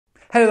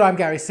Hello there, I'm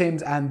Gary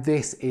Sims and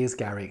this is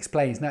Gary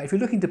Explains. Now, if you're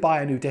looking to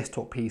buy a new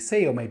desktop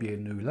PC or maybe a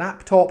new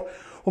laptop,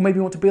 or maybe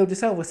you want to build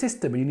yourself a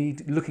system and you're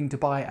looking to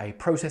buy a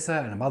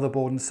processor and a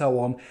motherboard and so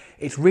on,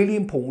 it's really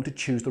important to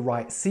choose the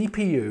right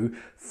CPU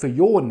for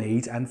your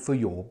needs and for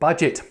your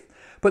budget.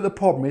 But the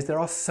problem is there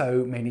are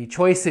so many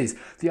choices.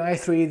 The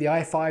i3, the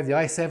i5, the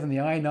i7, the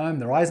i9,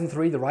 the Ryzen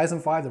 3, the Ryzen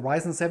 5, the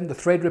Ryzen 7, the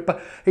Threadripper,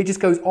 it just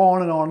goes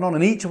on and on and on.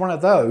 And each one of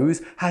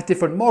those has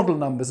different model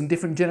numbers and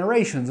different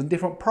generations and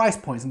different price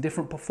points and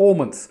different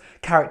performance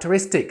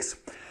characteristics.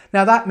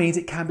 Now that means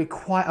it can be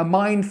quite a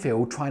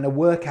minefield trying to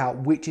work out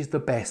which is the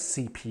best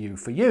CPU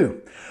for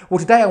you. Well,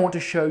 today I want to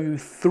show you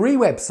 3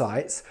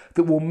 websites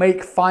that will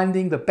make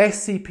finding the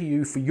best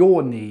CPU for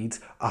your needs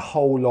a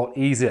whole lot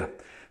easier.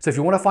 So if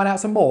you want to find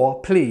out some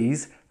more,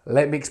 please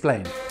let me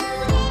explain.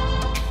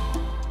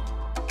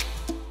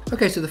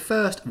 Okay, so the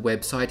first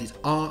website is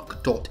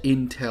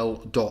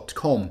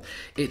arc.intel.com.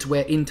 It's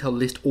where Intel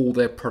list all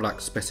their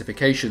product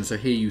specifications. So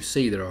here you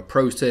see there are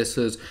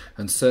processors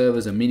and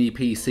servers and mini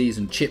PCs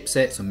and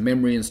chipsets and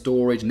memory and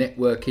storage,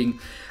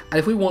 networking. And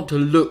if we want to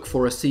look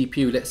for a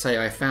CPU, let's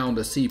say I found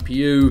a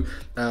CPU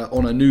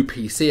on a new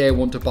PC I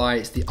want to buy,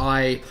 it's the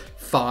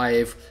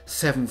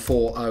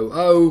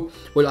i5-7400.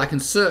 Well, I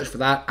can search for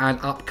that and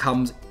up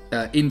comes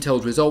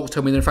Intel's results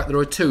tell me that in fact there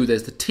are 2.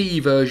 There's the T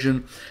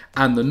version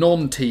and the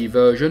non-T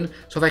version.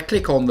 So if I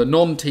click on the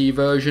non-T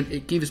version,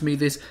 it gives me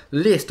this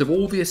list of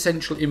all the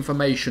essential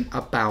information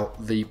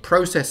about the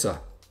processor.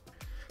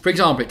 For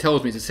example, it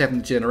tells me it's a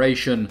 7th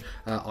generation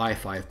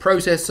i5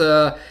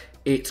 processor.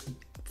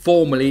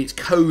 Formally, its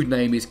code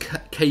name is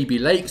Kaby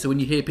Lake. So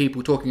when you hear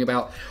people talking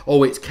about,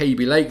 oh, it's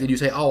Kaby Lake, then you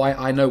say, oh,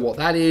 I know what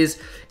that is.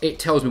 It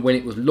tells me when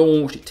it was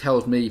launched. It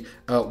tells me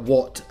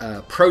what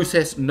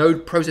process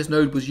node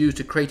was used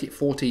to create it,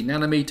 14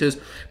 nanometers.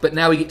 But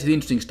now we get to the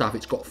interesting stuff.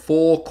 It's got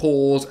 4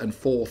 cores and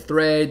 4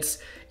 threads.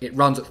 It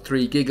runs at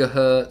 3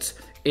 gigahertz.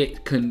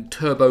 It can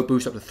turbo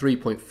boost up to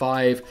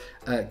 3.5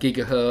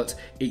 gigahertz.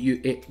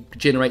 It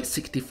generates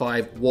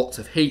 65 watts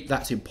of heat.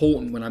 That's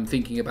important when I'm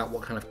thinking about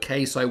what kind of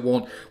case I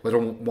want, whether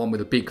I want one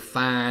with a big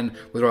fan,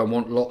 whether I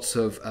want lots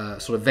of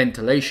sort of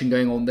ventilation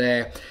going on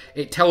there.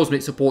 It tells me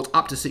it supports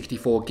up to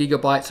 64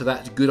 gigabytes, so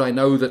that's good. I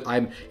know that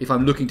if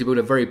I'm looking to build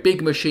a very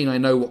big machine, I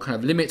know what kind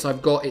of limits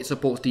I've got. It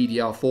supports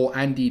DDR4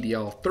 and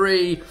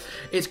DDR3.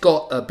 It's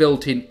got a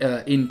built-in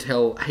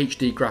Intel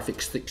HD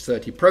Graphics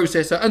 630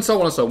 processor, and so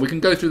on and so on. We can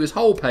go through this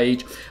whole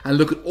page and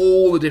look at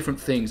all the different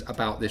things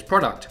about this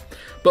product.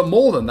 But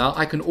more than that,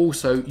 I can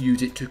also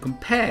use it to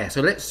compare.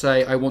 So let's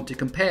say I want to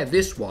compare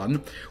this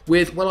one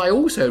with, well, I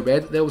also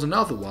read there was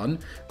another one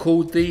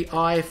called the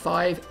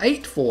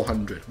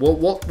i5-8400. Well,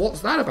 what's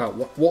that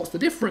about? What's the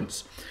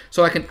difference?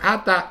 So I can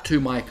add that to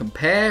my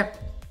compare.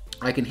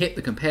 I can hit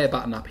the compare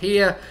button up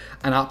here,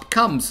 and up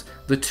comes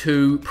the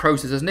 2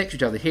 processors next to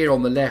each other. Here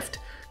on the left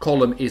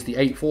column is the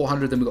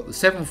 8400, then we've got the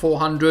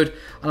 7400,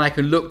 and I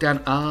can look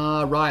down,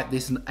 right,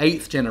 this is an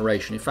 8th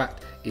generation. In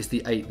fact, it's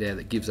the 8 there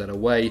that gives that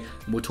away,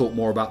 and we'll talk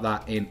more about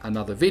that in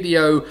another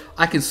video.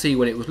 I can see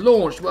when it was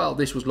launched. Well,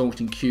 this was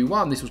launched in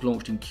Q1, this was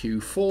launched in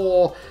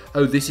Q4.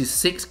 Oh, this is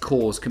 6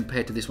 cores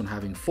compared to this one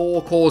having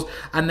 4 cores,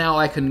 and now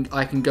I can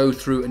go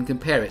through and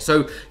compare it.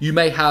 So you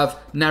may have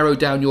narrowed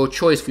down your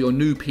choice for your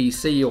new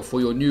PC or for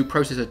your new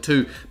processor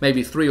to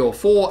maybe 3 or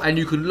 4, and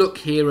you can look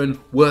here and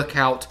work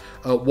out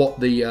what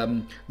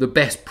the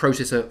best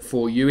processor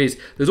for you is.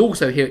 There's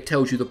also here, it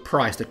tells you the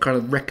price, the kind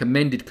of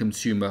recommended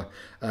customer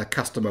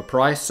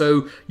price.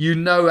 So you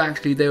know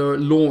actually they were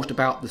launched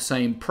about the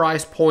same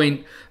price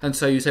point, and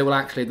so you say, well,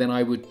 actually then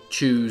I would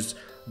choose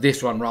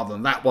this one rather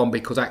than that one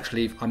because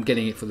actually I'm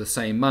getting it for the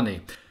same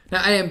money.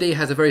 Now AMD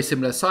has a very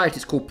similar site.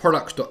 It's called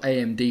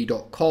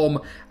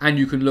products.amd.com, and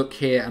you can look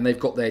here and they've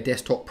got their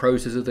desktop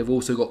processors. They've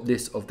also got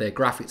lists of their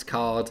graphics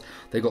cards.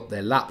 They've got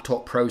their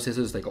laptop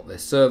processors. They've got their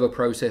server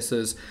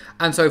processors.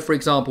 And so for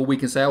example, we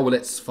can say, oh, well,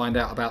 let's find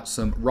out about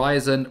some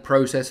Ryzen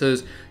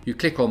processors. You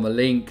click on the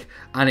link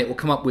and it will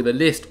come up with a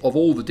list of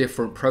all the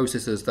different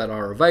processors that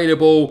are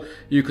available.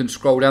 You can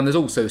scroll down. There's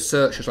also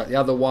search just like the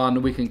other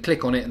one. We can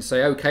click on it and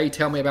say, okay,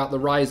 tell me about the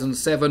Ryzen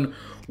 7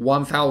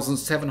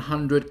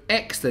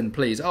 1700X then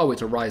please. Oh,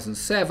 it's a Ryzen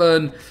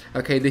 7.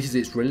 Okay, this is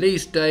its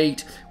release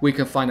date. We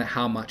can find out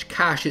how much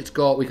cache it's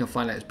got. We can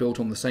find out it's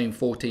built on the same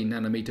 14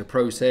 nanometer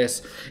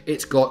process.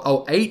 It's got,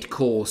 8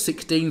 cores,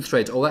 16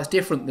 threads. Oh, that's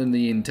different than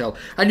the Intel.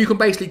 And you can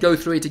basically go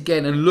through it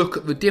again and look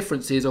at the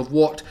differences of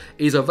what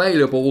is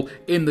available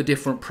in the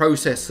different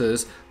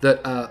processors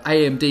that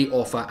AMD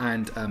offer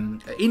and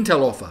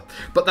Intel offer.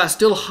 But that's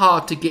still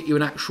hard to get you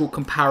an actual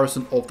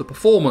comparison of the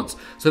performance.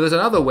 So there's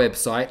another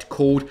website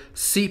called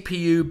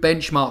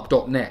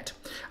CPUbenchmark.net,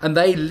 and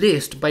they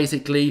list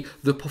basically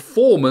the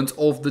performance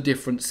of the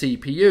different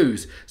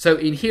CPUs. So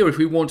in here, if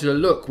we wanted to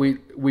look, we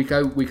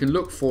can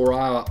look for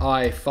our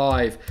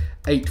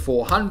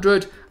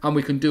i5-8400 and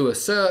we can do a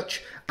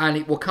search, and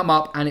it will come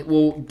up and it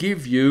will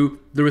give you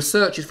the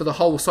researches for the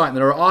whole site. And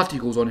there are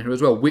articles on here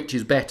as well, which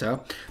is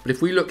better. But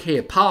if we look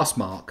here,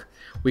 Passmark,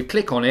 We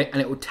click on it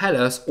and it will tell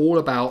us all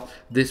about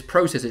this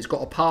processor. It's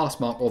got a pass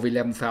mark of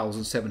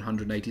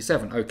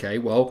 11,787. Okay,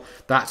 well,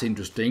 that's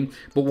interesting.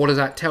 But what does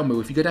that tell me?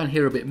 Well, if you go down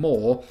here a bit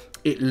more,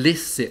 it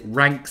lists it,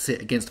 ranks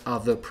it against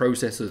other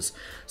processors.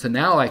 So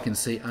now I can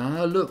see,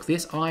 look,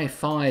 this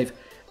i5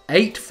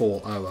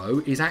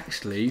 8400 is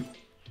actually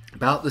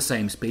about the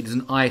same speed as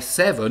an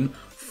i7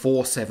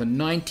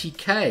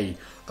 4790K.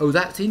 Oh,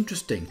 that's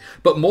interesting.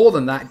 But more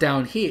than that,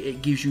 down here,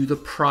 it gives you the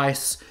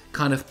price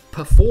kind of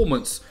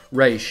performance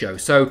ratio.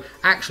 So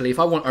actually, if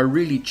I want a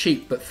really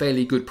cheap but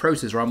fairly good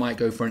processor, I might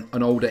go for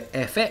an older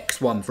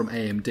FX one from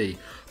AMD.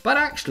 But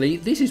actually,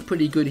 this is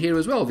pretty good here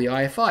as well, the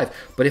i5.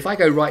 But if I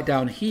go right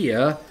down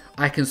here,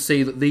 I can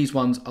see that these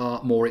ones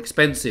are more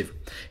expensive.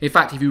 In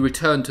fact, if you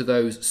return to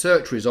those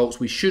search results,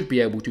 we should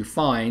be able to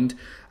find,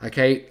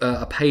 okay,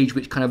 a page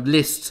which kind of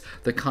lists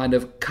the kind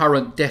of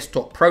current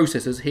desktop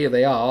processors. Here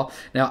they are.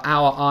 Now,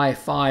 our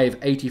i5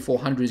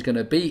 8400 is going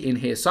to be in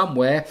here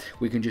somewhere.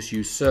 We can just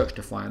use search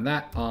to find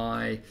that.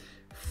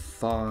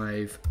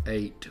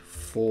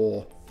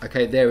 i584.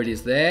 Okay, there it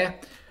is there.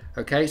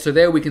 Okay, so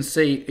there we can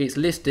see it's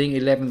listing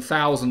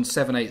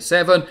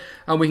 11,787,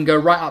 and we can go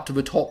right up to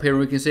the top here and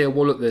we can see,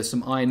 well, look, there's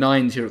some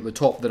i9s here at the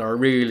top that are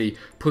really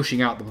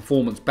pushing out the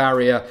performance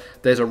barrier.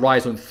 There's a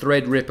Ryzen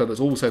Threadripper that's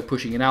also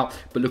pushing it out,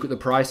 but look at the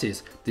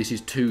prices. This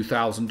is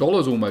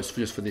 $2,000 almost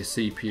just for this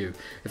CPU.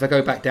 If I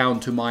go back down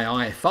to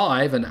my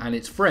i5 and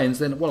its friends,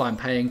 then, well, I'm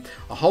paying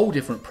a whole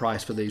different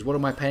price for these. What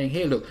am I paying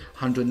here? Look,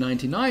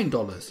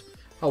 $199.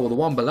 Oh, well, the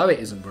one below it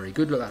isn't very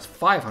good. Look, that's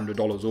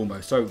 $500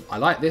 almost. So I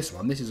like this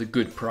one. This is a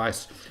good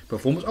price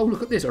performance. Oh,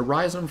 look at this, a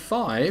Ryzen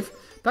 5.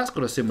 That's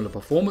got a similar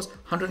performance,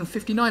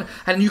 $159.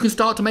 And you can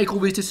start to make all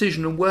these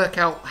decisions and work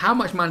out how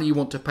much money you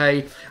want to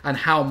pay and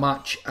how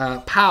much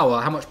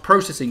power, how much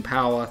processing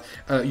power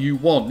you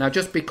want. Now,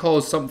 just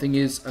because something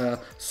is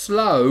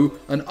slow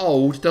and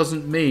old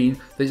doesn't mean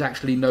that it's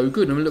actually no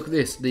good. I mean, look at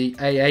this, the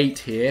A8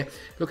 here.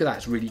 Look at that,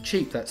 it's really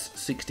cheap. That's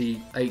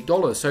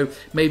 $68. So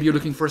maybe you're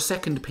looking for a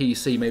second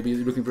PC. Maybe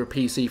you're looking for a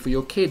PC for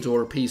your kids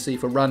or a PC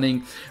for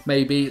running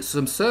maybe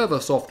some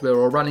server software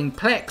or running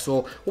Plex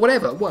or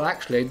whatever. Well,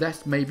 actually,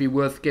 that's maybe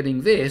worth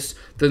getting this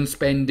than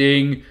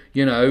spending,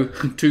 you know,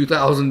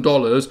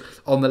 $2,000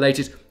 on the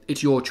latest.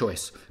 It's your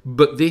choice.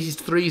 But these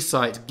three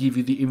sites give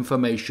you the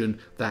information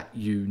that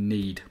you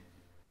need.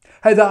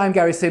 Hey there, I'm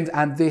Gary Sims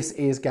and this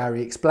is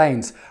Gary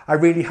Explains. I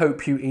really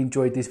hope you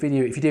enjoyed this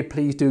video. If you did,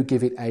 please do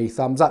give it a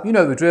thumbs up. You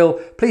know the drill.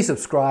 Please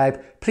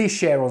subscribe, please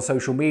share on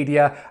social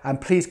media, and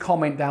please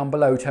comment down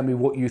below, tell me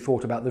what you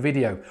thought about the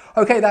video.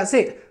 Okay, that's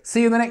it. See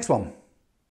you in the next one.